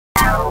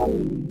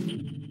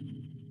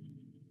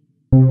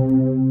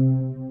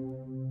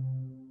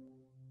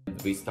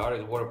We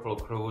started Polo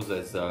Cruise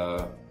as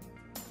a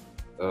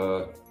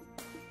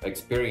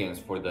experience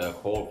for the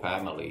whole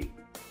family.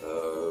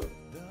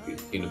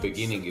 In the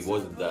beginning, it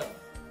wasn't that.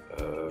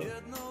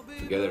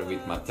 Together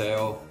with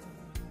Matteo,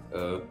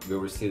 we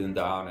were sitting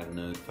down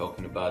and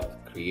talking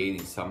about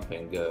creating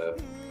something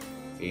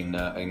in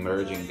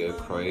emerging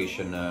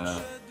Croatian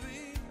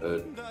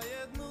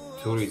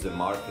tourism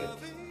market.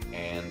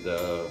 And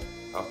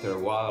after a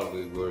while,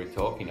 we were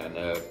talking and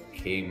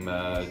came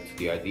to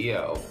the idea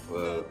of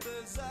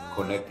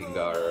connecting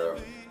our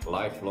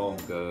lifelong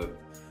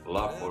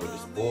love for the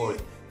sport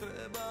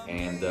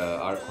and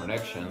our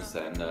connections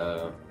and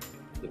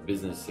the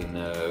business in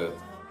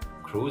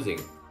cruising.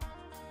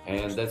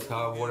 And that's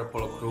how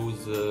Polo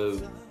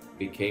Cruise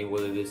became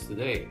what it is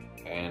today.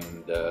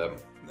 And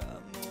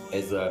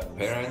as a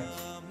parent,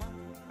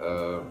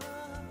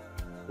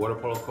 water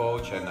polo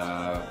coach and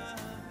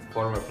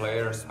former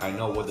player, I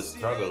know what the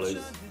struggle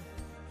is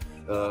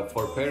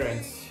for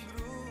parents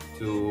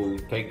to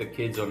take the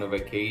kids on a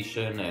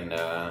vacation and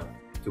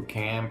to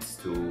camps,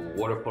 to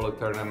water polo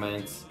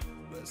tournaments,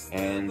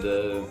 and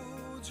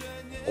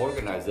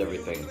organize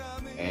everything.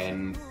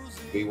 And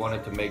we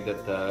wanted to make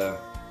that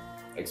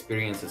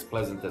experience as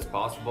pleasant as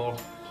possible.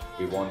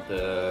 We want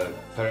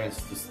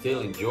parents to still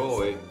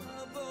enjoy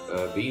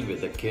being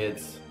with the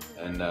kids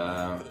and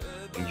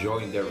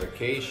enjoying their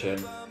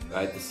vacation.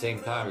 At the same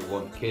time, we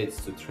want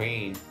kids to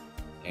train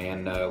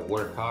and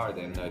work hard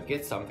and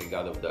get something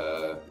out of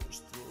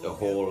the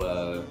whole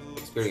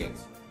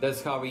experience.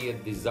 That's how we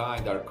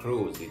designed our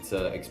cruise. It's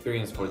an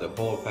experience for the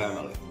whole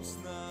family. It's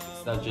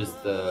not just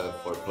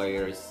for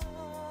players.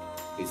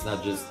 It's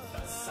not just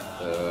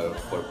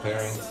for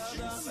parents.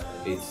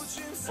 It's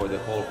for the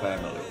whole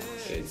family.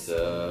 It's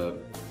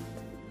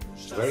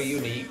very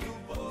unique.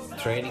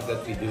 Training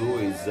that we do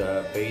is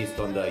based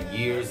on the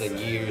years and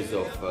years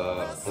of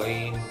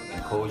playing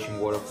and coaching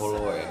water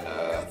polo and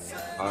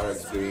our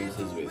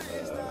experiences with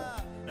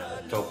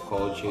top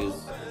coaches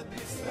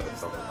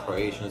from the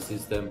Croatian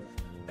system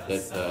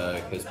that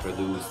has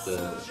produced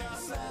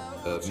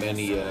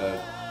many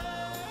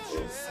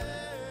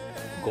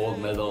gold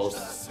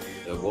medals,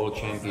 world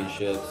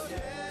championships,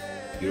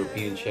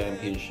 European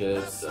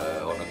championships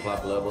on a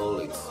club level.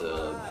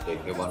 They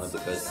have one of the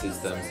best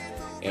systems,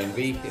 and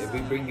we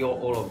bring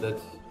all of that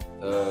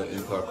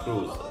into our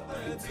cruise.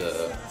 It's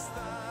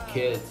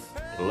kids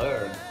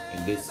learn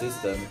in this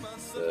system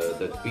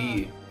that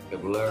we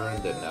have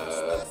learned and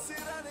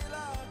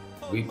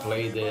we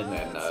played in,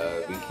 and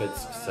we had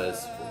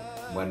success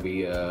when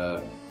we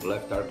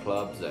left our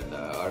clubs and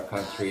our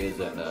countries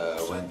and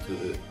went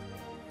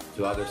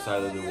to other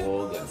side of the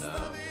world, and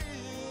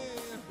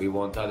we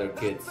want other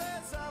kids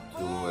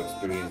to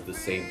experience the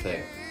same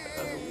thing.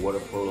 Water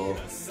polo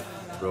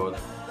brought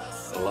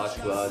a lot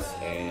to us,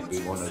 and we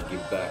want to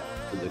give back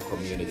to the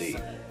community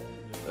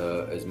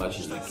as much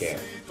as we can.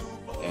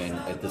 And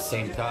at the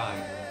same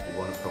time, we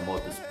want to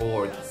promote the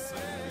sport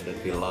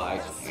that we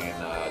like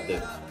and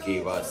that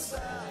gave us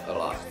a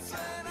lot.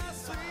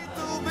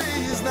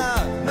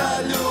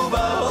 Na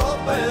ljubav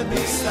opet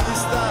bi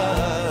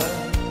stan,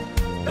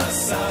 da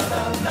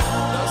sada